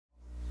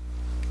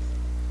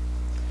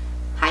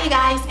Hi you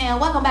guys, and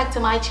welcome back to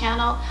my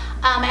channel.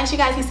 As you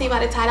guys can see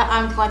by the title,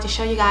 I'm going to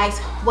show you guys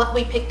what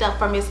we picked up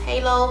from Miss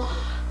Halo.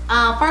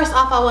 First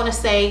off, I want to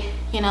say,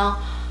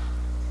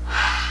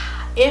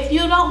 if you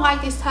don't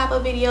like this type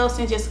of videos,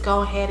 then just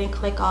go ahead and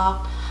click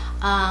off.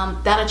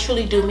 That'll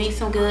truly do me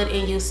some good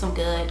and you some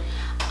good.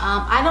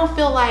 I don't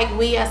feel like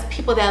we as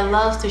people that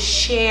loves to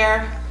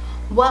share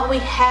what we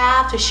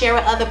have, to share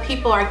with other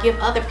people or give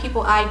other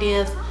people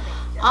ideas,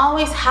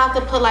 always have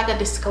to put like a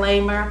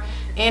disclaimer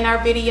in our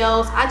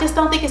videos. I just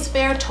don't think it's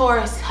fair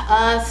towards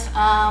us.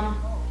 I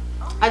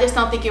just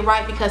don't think it's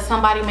right, because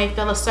somebody may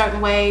feel a certain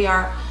way,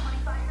 or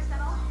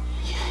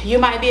you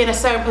might be in a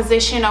certain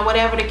position, or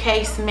whatever the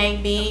case may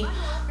be.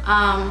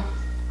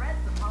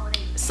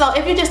 So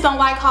if you just don't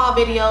like haul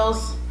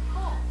videos,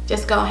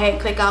 just go ahead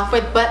and click off.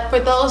 But for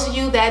those of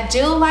you that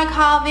do like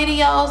haul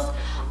videos,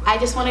 I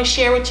just want to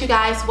share with you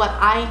guys what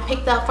I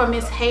picked up from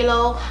Miss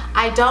Halo.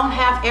 I don't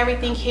have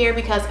everything here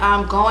because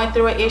I'm going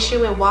through an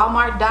issue at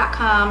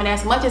Walmart.com, and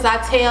as much as I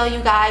tell you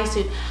guys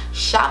to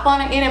shop on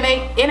the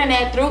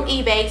internet through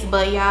eBay,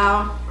 but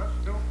y'all,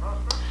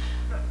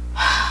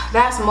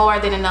 that's more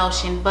than a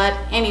notion. But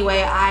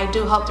anyway, I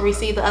do hope to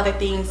receive the other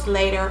things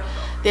later.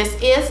 This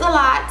is a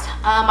lot.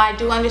 I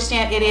do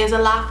understand it is a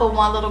lot for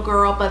one little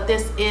girl, but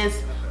this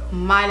is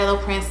my little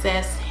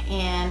princess.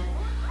 And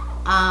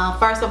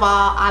first of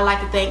all, I like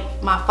to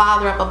thank my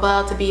father up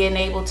above to being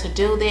able to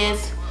do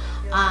this.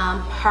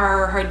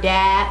 Her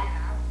dad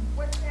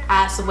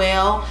as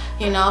well,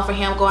 for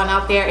him going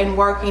out there and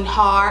working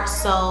hard.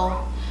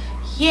 So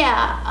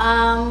yeah,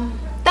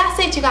 that's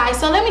it, you guys.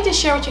 So let me just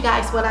share with you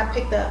guys what I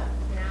picked up.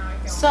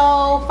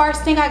 So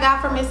first thing I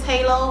got from Miss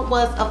Halo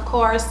was, of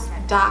course,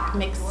 Doc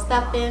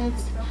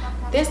McStuffins.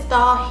 This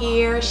doll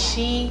here,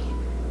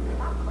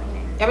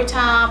 every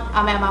time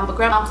I'm at my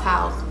grandma's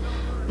house,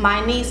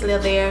 my niece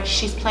lives there,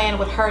 she's playing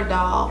with her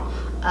doll.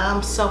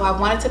 So I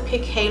wanted to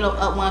pick Halo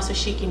up one so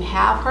she can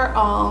have her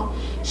own.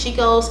 She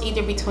goes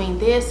either between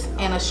this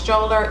and a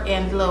stroller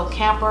and the little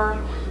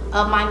camper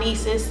of my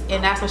niece's,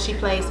 and that's what she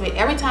plays with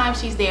every time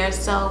she's there.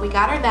 So we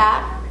got her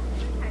that.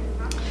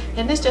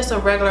 And this is just a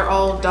regular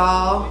old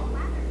doll.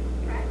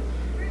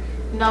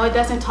 No, it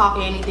doesn't talk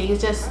or anything.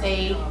 It's just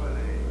a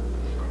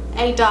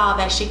doll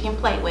that she can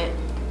play with.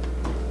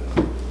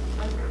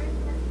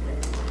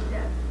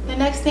 The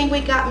next thing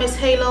we got Miss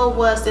Halo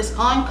was this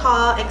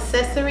on-call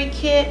accessory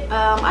kit.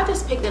 I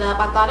just picked it up.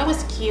 I thought it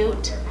was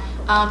cute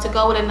to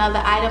go with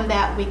another item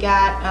that we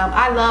got.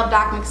 I love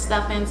Doc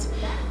McStuffins.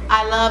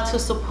 I love to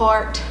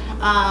support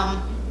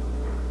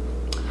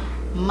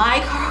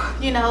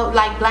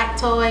like black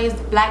toys,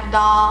 black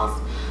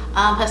dolls,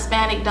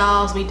 Hispanic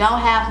dolls. We don't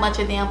have much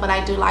of them, but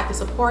I do like to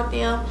support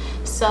them.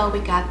 So we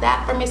got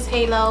that for Miss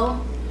Halo.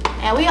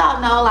 And we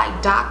all know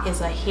like Doc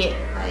is a hit,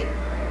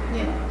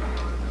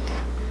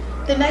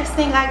 The next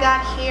thing I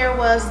got here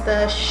was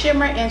the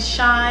Shimmer and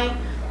Shine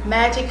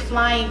Magic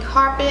Flying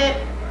Carpet.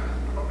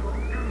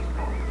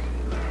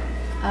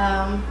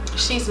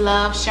 She's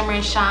loved Shimmer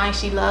and Shine.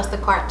 She loves the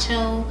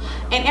cartoon,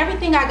 and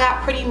everything I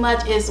got pretty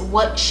much is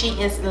what she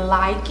is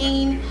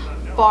liking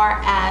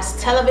far as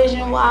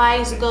television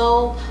wise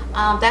go.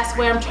 That's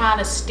where I'm trying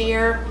to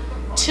steer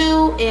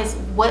to, is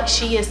what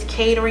she is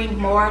catering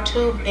more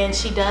to, and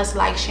she does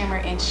like Shimmer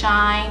and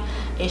Shine.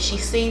 If she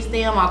sees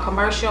them on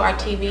commercial or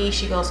TV,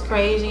 she goes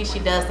crazy. She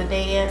does the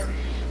dance.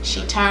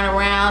 She turn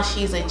around.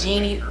 She's a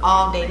genie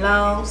all day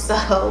long.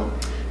 So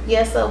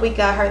yeah, so we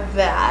got her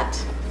that.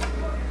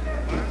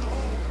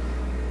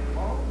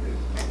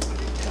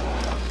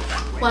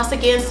 Once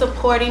again,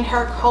 supporting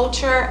her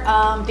culture.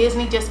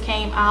 Disney just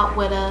came out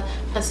with a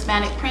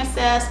Hispanic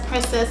princess,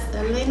 Princess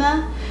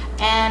Elena,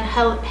 and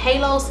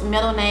Halo's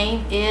middle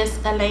name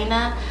is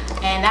Elena,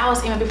 and that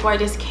was even before it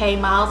just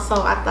came out,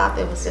 so I thought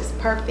that was just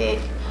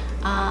perfect.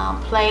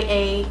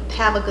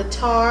 Have a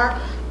guitar.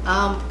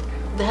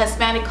 The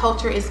Hispanic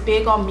culture is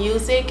big on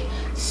music,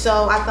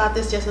 so I thought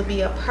this just would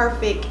be a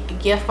perfect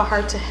gift for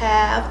her to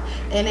have.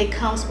 And it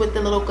comes with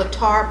the little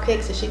guitar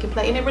picks that she can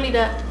play, and it really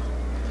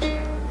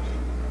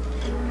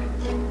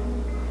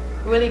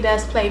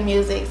does play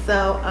music.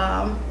 So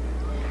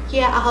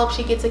yeah, I hope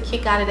she gets a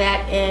kick out of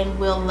that and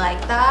will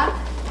like that.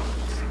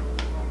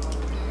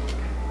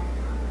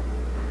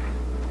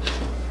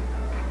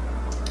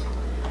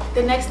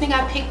 The next thing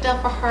I picked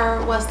up for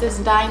her was this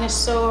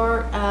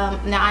dinosaur.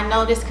 Now I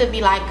know this could be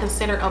like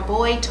considered a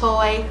boy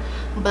toy,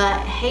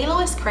 but Halo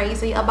is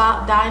crazy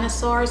about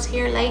dinosaurs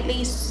here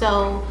lately,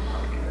 so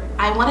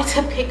I wanted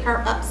to pick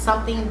her up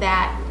something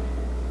that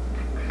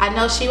I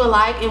know she would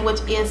like, and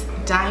which is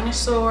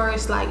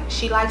dinosaurs. Like,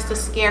 she likes to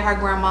scare her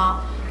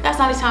grandma. That's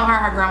the only time her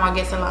and her grandma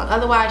gets along.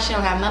 Otherwise, she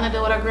don't have nothing to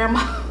do with her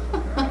grandma.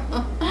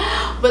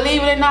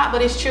 Believe it or not,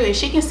 but it's true. If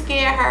she can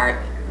scare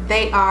her,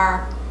 they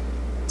are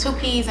two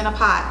peas in a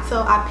pot.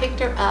 So I picked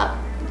her up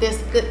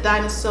this Good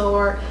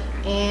Dinosaur,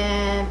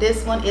 and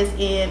this one is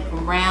in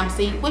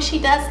Ramsey, which she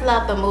does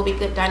love the movie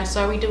Good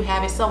Dinosaur. We do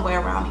have it somewhere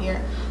around here,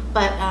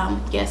 but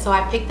yeah, so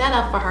I picked that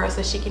up for her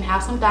so she can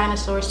have some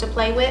dinosaurs to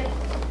play with.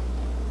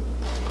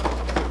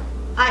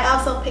 I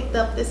also picked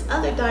up this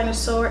other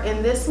dinosaur,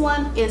 and this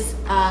one is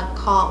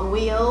called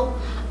Will.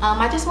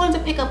 I just wanted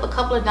to pick up a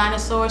couple of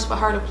dinosaurs for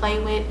her to play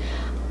with.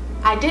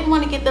 I didn't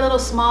want to get the little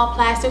small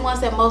plastic ones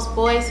that most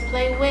boys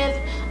play with.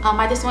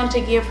 I just wanted to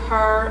give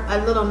her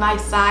a little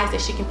nice size that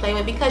she can play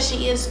with because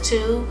she is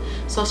 2,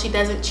 so she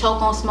doesn't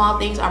choke on small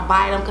things or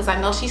bite them, because I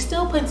know she's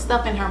still putting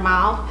stuff in her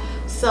mouth.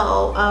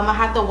 So I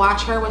have to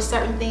watch her with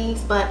certain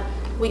things, but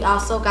we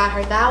also got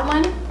her that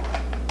one.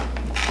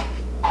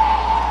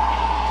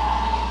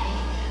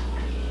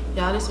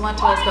 Y'all, this one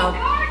toy is go.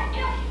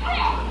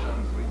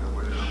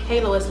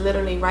 Halo is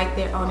literally right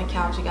there on the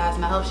couch, you guys,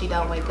 and I hope she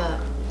don't wake up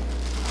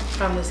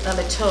from this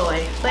other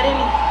toy. But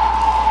anyway,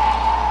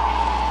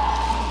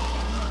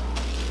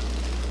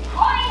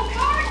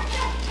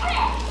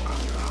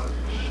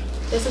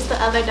 this is the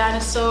other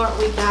dinosaur.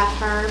 We got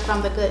her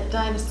from the Good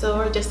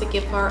Dinosaur just to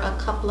give her a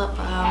couple of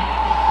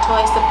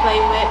toys to play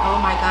with. Oh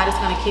my God, it's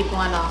gonna keep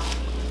going off.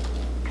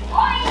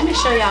 Let me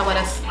show y'all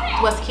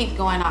what keeps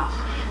going off.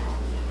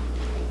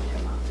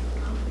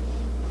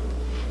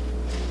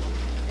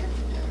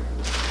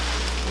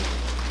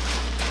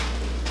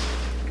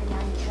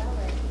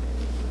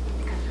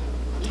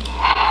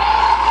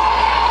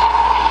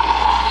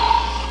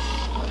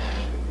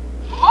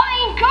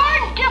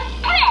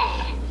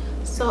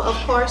 So of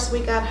course we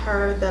got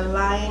her the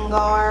Lion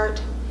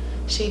Guard.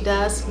 She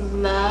does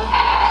love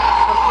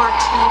a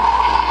cartoon.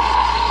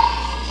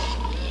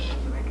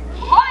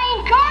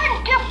 Lion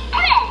Guard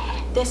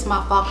defense! This is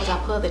my fault because I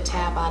pulled the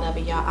tab out of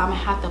it, y'all. I'm gonna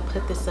have to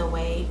put this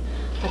away.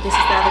 But this is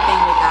the other thing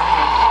we got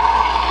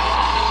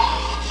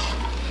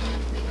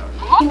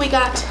her. We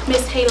got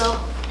Miss Halo.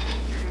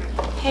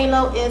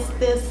 Halo is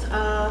this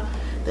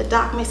the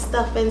Doc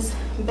McStuffins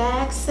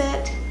bag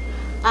set.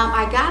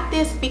 I got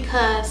this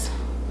because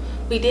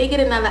we did get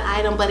another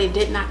item, but it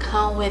did not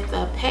come with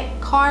a pet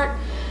cart.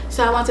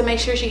 So I want to make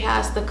sure she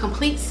has the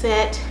complete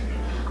set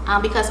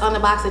because on the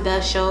box it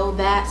does show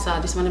that. So I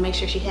just want to make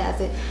sure she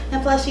has it.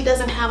 And plus she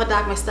doesn't have a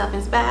Doc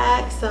McStuffins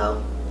bag.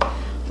 So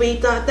we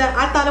thought that,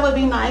 I thought it would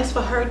be nice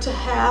for her to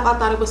have. I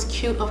thought it was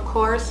cute, of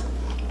course.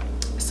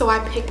 So I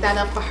picked that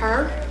up for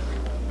her.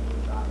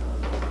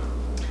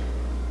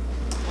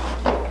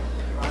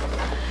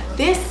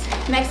 This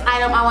next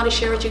item I want to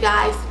share with you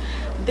guys.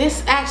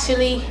 This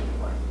actually,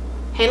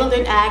 Halo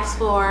didn't ask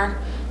for,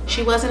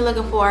 she wasn't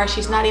looking for,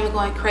 she's not even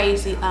going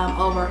crazy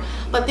over,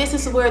 but this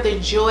is where the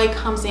joy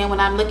comes in. When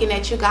I'm looking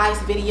at you guys'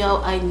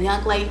 video, a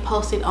young lady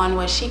posted on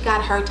where she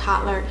got her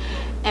toddler,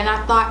 and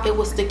I thought it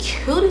was the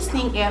cutest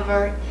thing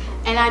ever,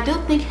 and I do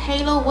think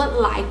Halo would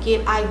like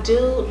it. I do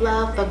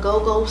love the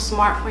Go-Go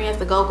Smart Friends,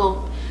 the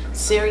Go-Go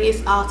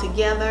series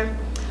altogether,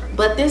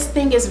 but this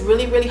thing is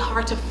really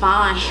hard to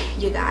find,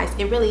 you guys.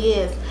 It really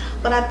is,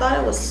 but I thought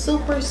it was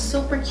super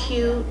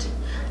cute.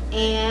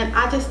 And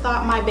I just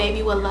thought my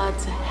baby would love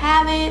to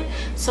have it,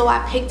 so I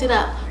picked it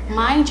up.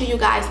 Mind you, you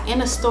guys, in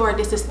the store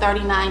this is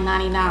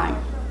 $39.99.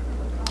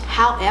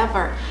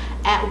 However,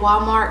 at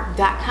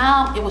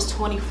Walmart.com it was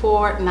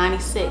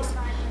 $24.96.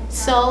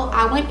 So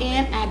I went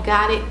in, I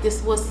got it.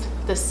 This was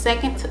the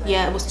second,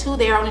 yeah, it was 2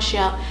 there on the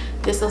shelf.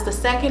 This was the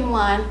second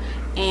one,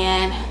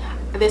 and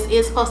this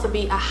is supposed to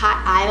be a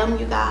hot item,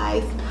 you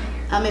guys.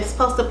 It's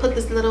supposed to put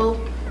this little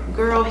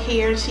girl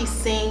here, she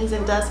sings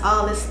and does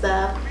all this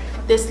stuff.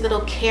 This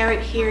little carrot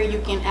here,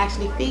 you can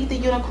actually feed the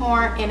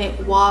unicorn and it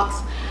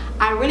walks.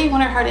 I really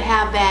wanted her to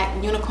have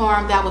that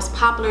unicorn that was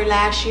popular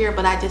last year,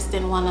 but I just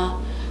didn't want to,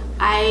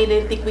 I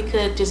didn't think we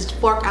could just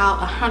fork out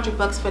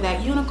 $100 for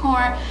that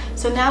unicorn.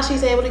 So now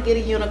she's able to get a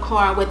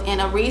unicorn within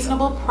a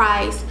reasonable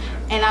price,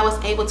 and I was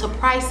able to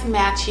price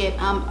match it.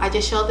 I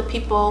just showed the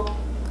people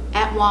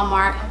at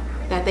Walmart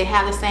that they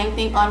have the same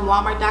thing on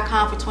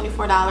Walmart.com for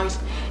 $24,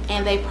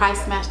 and they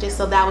price matched it.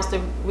 So that was the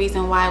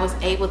reason why I was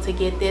able to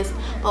get this.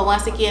 But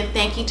once again,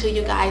 thank you to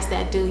you guys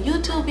that do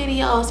YouTube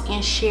videos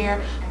and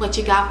share what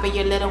you got for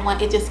your little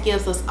one. It just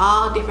gives us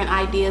all different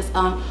ideas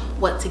on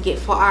what to get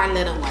for our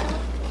little one.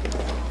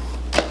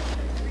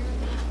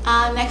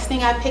 Next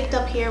thing I picked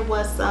up here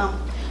was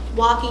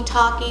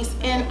walkie-talkies,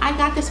 and I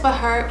got this for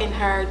her and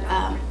her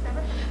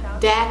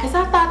dad, because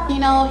I thought, you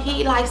know,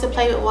 he likes to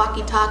play with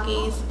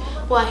walkie-talkies.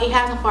 Well, he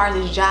has them as far as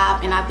his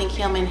job, and I think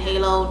him and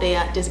Halo,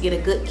 they just get a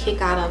good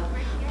kick out of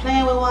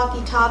playing with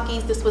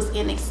walkie-talkies. This was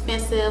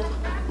inexpensive,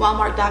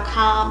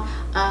 Walmart.com.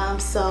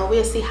 So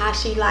we'll see how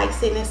she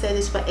likes it. And it says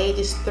it's for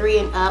ages 3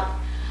 and up,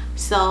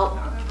 so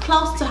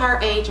close to her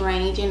age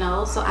range, you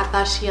know. So I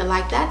thought she'd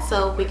like that,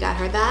 so we got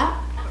her that.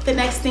 The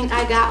next thing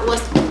I got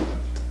was,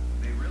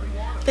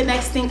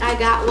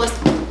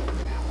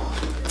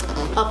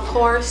 of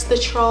course, the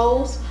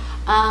Trolls.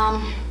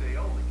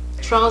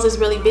 Trolls is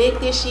really big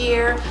this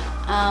year.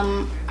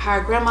 Her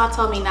grandma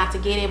told me not to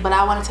get it, but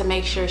I wanted to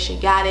make sure she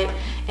got it.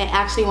 And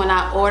actually, when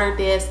I ordered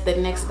this, the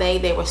next day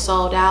they were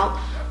sold out.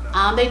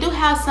 They do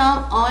have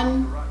some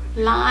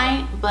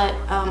online, but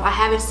I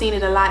haven't seen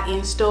it a lot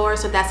in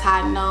stores, so that's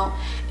how I know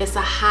it's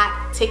a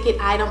hot ticket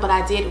item. But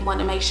I did want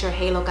to make sure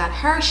Halo got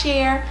her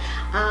share.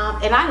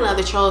 And I love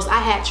the Trolls. I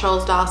had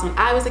Trolls dolls when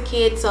I was a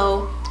kid,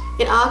 so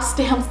it all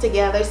stems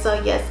together.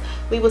 So yes,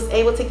 we was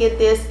able to get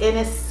this, and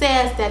it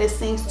says that it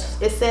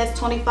says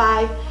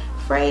 25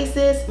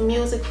 phrases,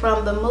 music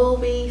from the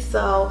movie.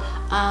 So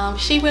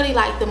she really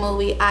liked the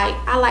movie.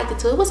 I liked it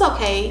too. It was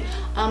okay. It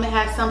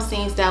had some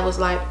scenes that was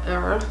like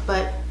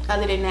but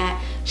other than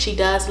that, she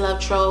does love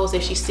trolls.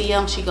 If she see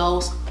them, she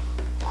goes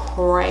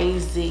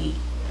crazy.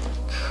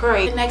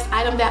 The next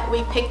item that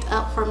we picked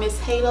up for Miss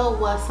Halo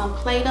was some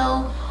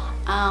Play-Doh.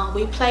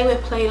 We play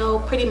with Play-Doh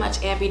pretty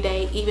much every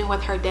day. Even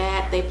with her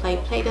dad, they play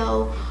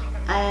Play-Doh,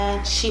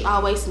 and she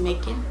always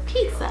making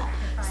pizza.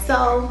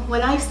 So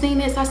when I seen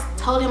this, I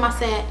told him, I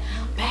said,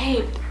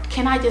 babe,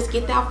 can I just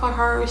get that for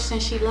her,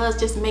 since she loves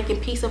just making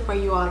pizza for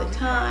you all the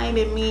time,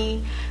 and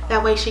me,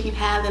 that way she can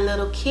have the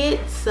little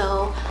kids.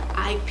 So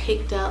I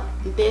picked up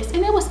this,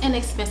 and it was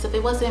inexpensive.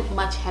 It wasn't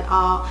much at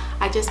all.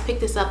 I just picked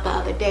this up the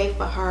other day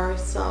for her.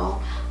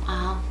 So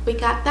we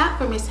got that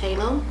for Miss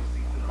Halo.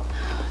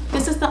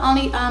 This is the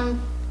only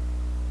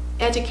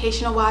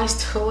educational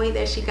wise toy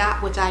that she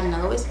got, which I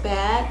know is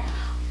bad,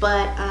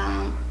 but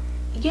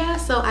yeah.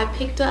 So I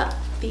picked up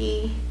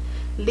the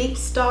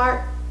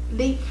Leapfrog,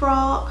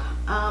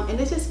 and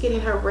this is getting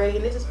her ready.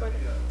 This is for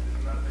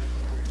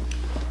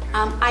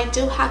I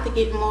do have to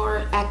get more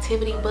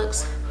activity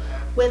books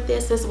with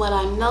this, is what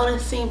I'm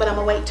noticing, but I'm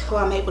gonna wait till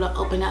I'm able to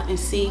open up and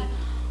see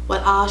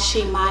what all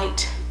she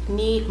might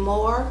need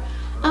more.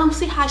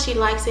 See how she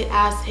likes it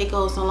as it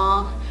goes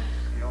along.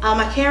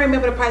 I can't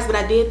remember the price, but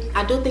I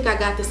do think I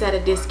got this at a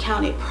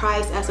discounted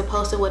price as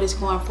opposed to what it's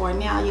going for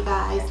now, you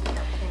guys.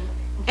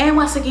 And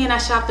once again, I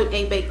shopped through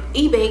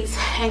Ebates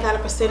and got a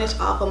percentage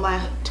off of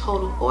my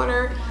total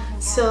order.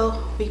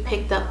 So we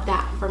picked up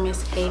that for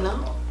Miss Halo,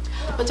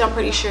 which I'm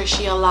pretty sure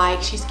she'll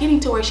like. She's getting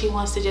to where she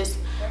wants to just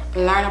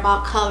learn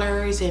about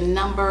colors and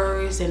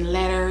numbers and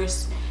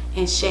letters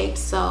and shapes.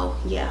 So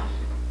yeah.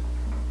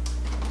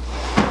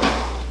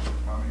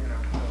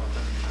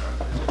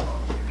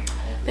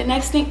 The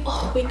next thing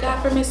we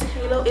got for Miss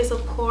Halo is,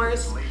 of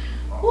course,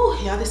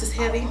 y'all, this is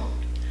heavy,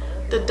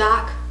 the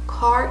dock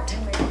cart.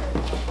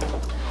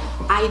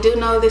 I do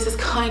know this is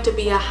going to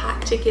be a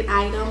hot ticket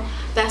item.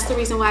 That's the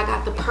reason why I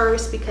got the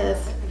purse, because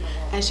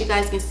as you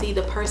guys can see,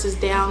 the purse is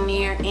down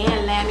there.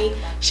 And Lammy,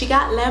 she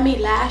got Lammy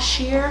last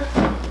year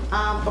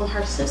from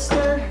her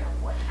sister,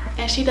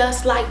 and she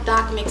does like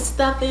Doc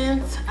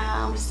McStuffins.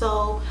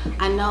 So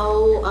I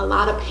know a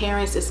lot of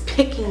parents is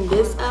picking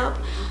this up,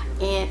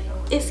 and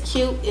it's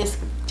cute. It's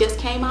just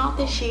came out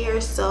this year.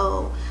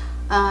 So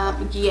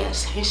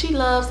yes, and she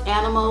loves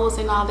animals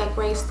and all that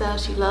great stuff.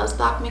 She loves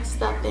Doc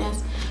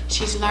McStuffins.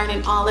 She's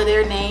learning all of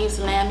their names: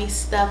 Lammy,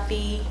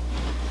 Stuffy,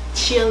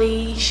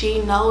 Chili.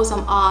 She knows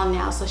them all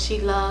now, so she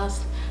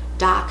loves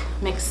Doc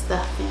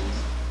McStuffins.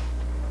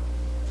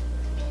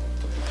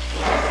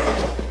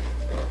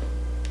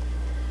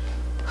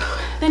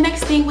 The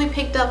next thing we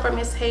picked up for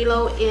Miss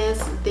Halo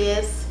is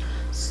this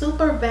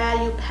Super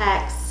Value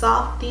Pack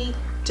Softy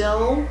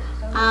Dough.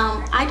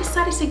 I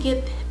decided to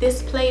get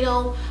this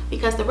Play-Doh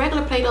because the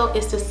regular Play-Doh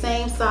is the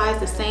same size,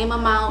 the same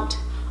amount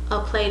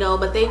of Play-Doh,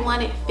 but they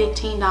wanted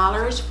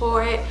 $15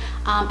 for it,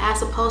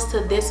 as opposed to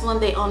this one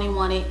they only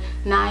wanted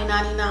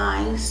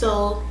 $9.99.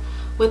 So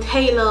with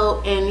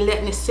Halo and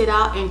letting it sit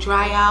out and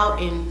dry out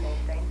and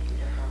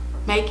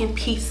making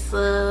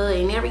pizza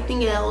and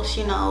everything else,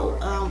 you know,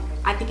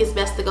 I think it's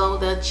best to go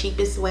the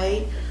cheapest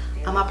way.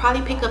 I'll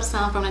probably pick up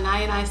some from the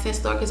 99-cent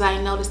store because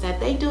I noticed that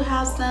they do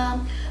have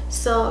some.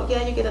 So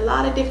yeah, you get a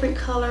lot of different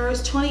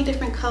colors, 20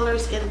 different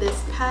colors in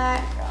this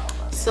pack.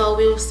 So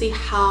we will see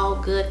how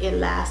good it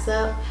lasts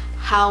up,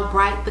 how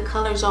bright the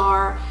colors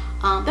are.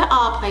 That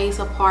all plays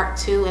a part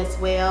too as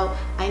well.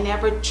 I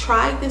never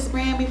tried this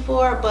brand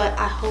before, but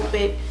I hope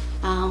it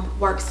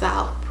works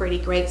out pretty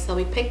great. So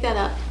we picked that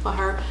up for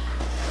her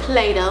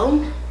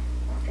Play-Doh.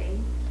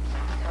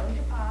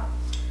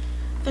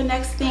 The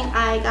next thing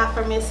I got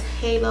from Miss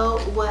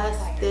Halo was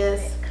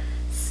this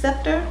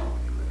scepter,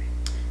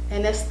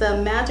 and it's the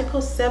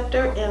Magical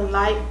Scepter in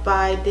Light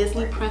by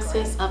Disney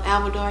Princess of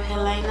Alvador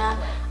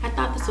Helena. I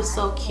thought this was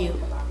so cute.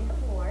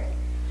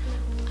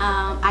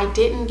 I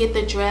didn't get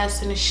the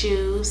dress and the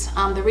shoes.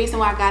 The reason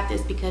why I got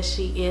this because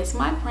she is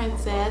my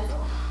princess,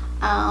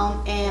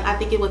 and I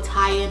think it will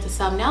tie into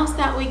something else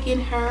that we get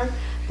her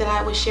that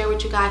I will share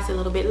with you guys a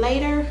little bit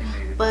later.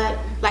 But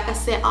like I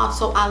said,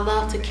 also I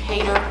love to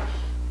cater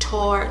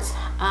towards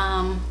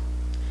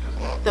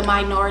the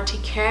minority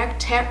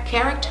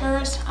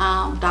characters,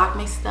 Doc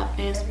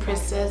McStuffins,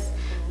 Princess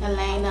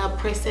Elena,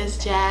 Princess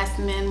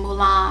Jasmine,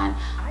 Mulan.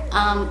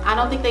 I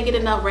don't think they get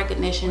enough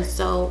recognition,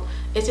 so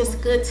it's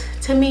just good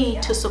to me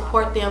to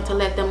support them, to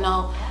let them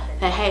know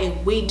that hey,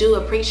 we do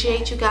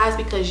appreciate you guys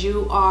because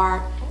you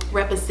are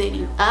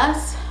representing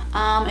us,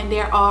 and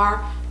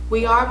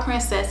we are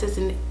princesses,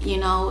 and you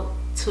know,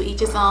 to each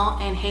his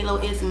own, and Halo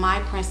is my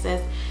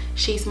princess.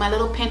 She's my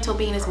little pinto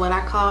bean is what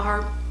I call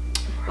her.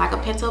 Like a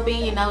pinto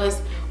bean, you know,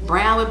 it's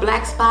brown with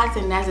black spots,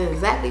 and that's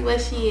exactly what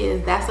she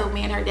is. That's what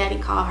me and her daddy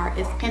call her.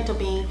 It's pinto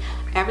bean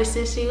ever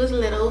since she was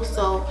little.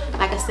 So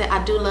like I said,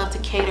 I do love to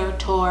cater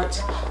towards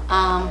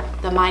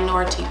the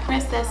minority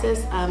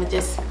princesses.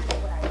 Just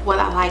what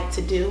I like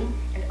to do.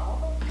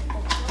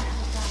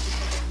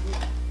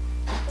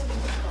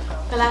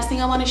 The last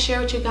thing I want to share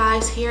with you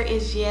guys here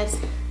is just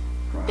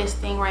this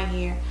thing right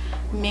here,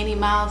 Minnie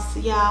Mouse.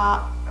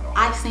 Y'all,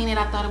 I seen it,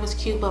 I thought it was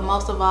cute, but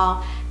most of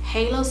all,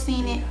 Halo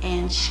seen it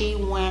and she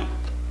went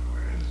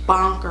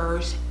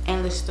bonkers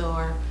in the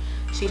store.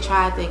 She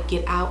tried to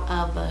get out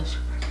of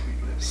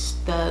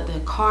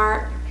the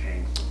cart,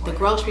 the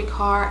grocery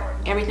cart,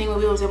 everything when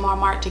we was in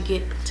Walmart to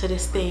get to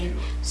this thing.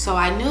 So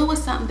I knew it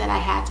was something that I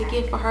had to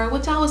get for her,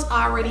 which I was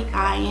already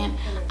eyeing.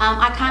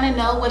 I kind of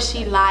know what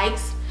she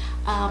likes,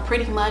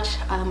 pretty much.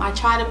 I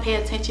try to pay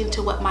attention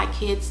to what my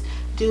kids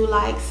do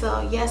like.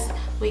 So yes,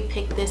 we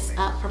picked this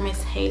up for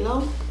Miss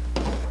Halo.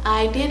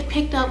 I did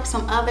pick up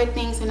some other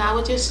things and I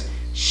would just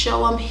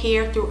show them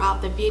here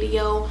throughout the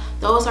video.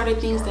 Those are the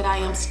things that I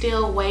am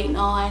still waiting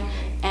on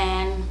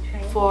and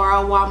for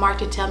Walmart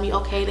to tell me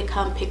okay to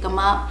come pick them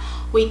up.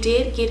 We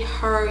did get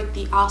her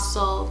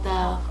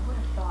the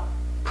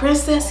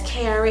princess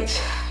carriage,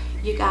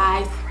 you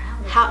guys.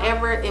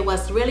 However, it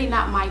was really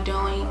not my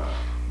doing.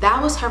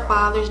 That was her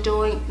father's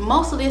doing.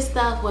 Most of this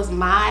stuff was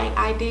my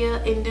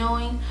idea in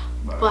doing,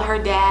 but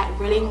her dad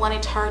really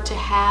wanted her to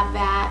have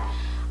that.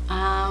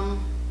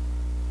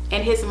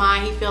 In his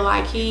mind, he feel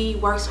like he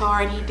works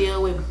hard and he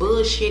deal with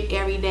bullshit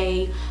every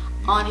day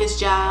on his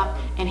job,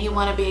 and he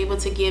want to be able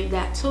to give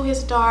that to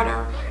his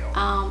daughter.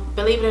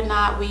 Believe it or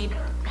not, we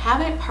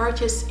haven't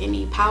purchased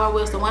any Power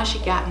Wheels. The one she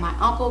got, my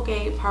uncle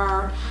gave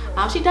her.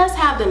 She does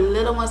have the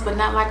little ones, but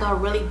not like a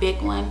really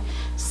big one.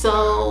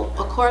 So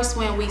of course,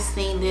 when we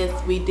seen this,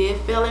 we did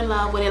fall in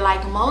love with it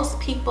like most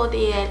people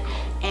did,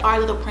 and our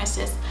little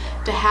princess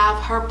to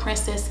have her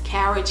princess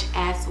carriage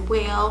as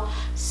well.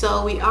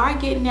 So we are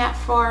getting that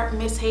for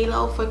Miss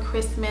Halo for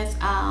Christmas.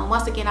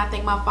 Once again, I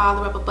thank my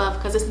Father up above,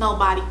 because it's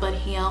nobody but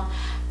him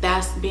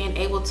that's being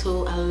able to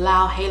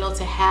allow Halo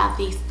to have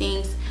these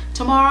things.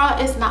 Tomorrow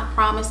is not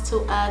promised to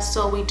us,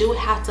 so we do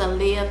have to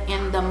live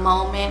in the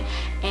moment,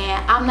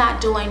 and I'm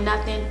not doing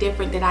nothing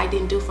different that I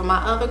didn't do for my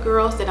other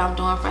girls that I'm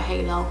doing for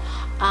Halo.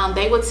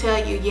 They would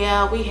tell you,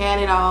 yeah, we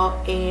had it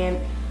all, and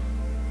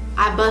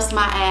I bust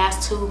my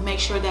ass to make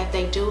sure that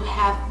they do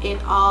have it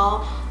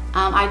all.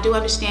 I do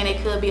understand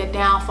it could be a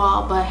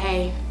downfall, but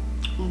hey,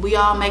 we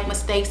all make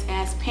mistakes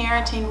as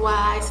parenting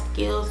wise,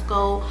 skills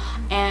go,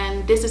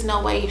 and this is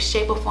no way,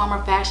 shape or form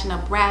or fashion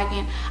of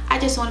bragging. I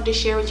just wanted to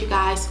share with you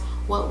guys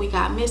what we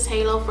got Miss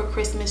Halo for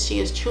Christmas. She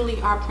is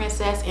truly our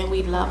princess and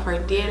we love her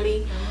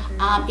dearly.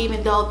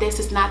 Even though this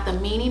is not the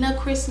meaning of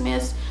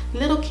Christmas,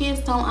 little kids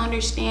don't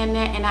understand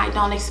that, and I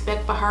don't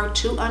expect for her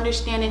to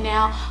understand it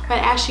now, but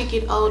as she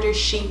get older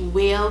she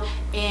will.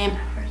 And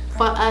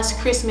for us,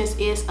 Christmas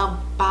is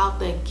about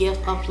the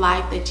gift of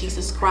life that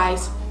Jesus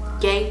Christ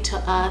gave to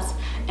us,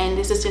 and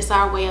this is just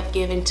our way of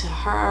giving to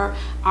her,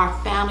 our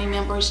family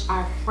members,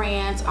 our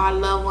friends, our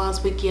loved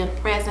ones. We give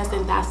presents,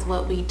 and that's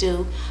what we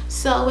do.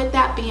 So with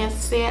that being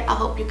said, I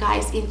hope you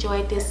guys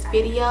enjoyed this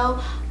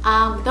video.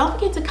 Don't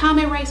forget to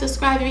comment, rate,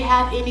 subscribe if you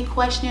have any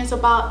questions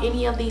about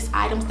any of these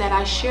items that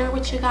I share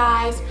with you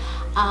guys.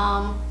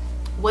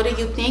 What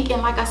do you think?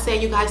 And like I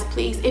said, you guys,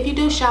 please, if you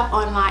do shop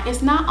online,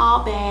 it's not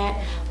all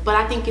bad, but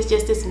I think it's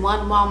just this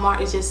one Walmart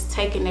is just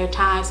taking their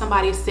time.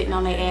 Somebody's sitting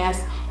on their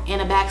ass in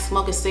the back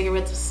smoking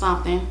cigarettes or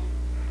something.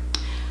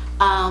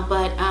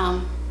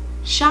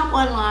 Shop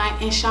online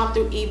and shop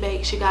through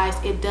eBay, you guys.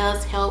 It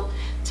does help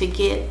to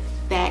get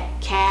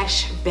that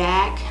cash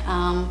back.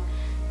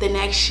 The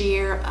next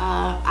year,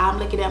 I'm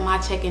looking at my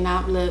check and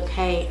I'm look,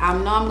 hey, I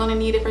know I'm gonna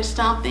need it for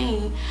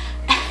something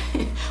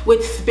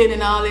with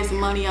spending all this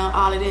money on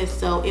all of this,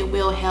 so it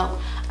will help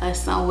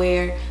us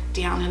somewhere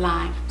down the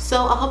line.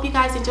 So I hope you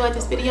guys enjoyed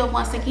this video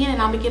once again,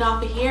 and I'm gonna get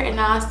off of here and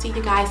I'll see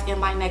you guys in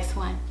my next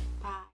one.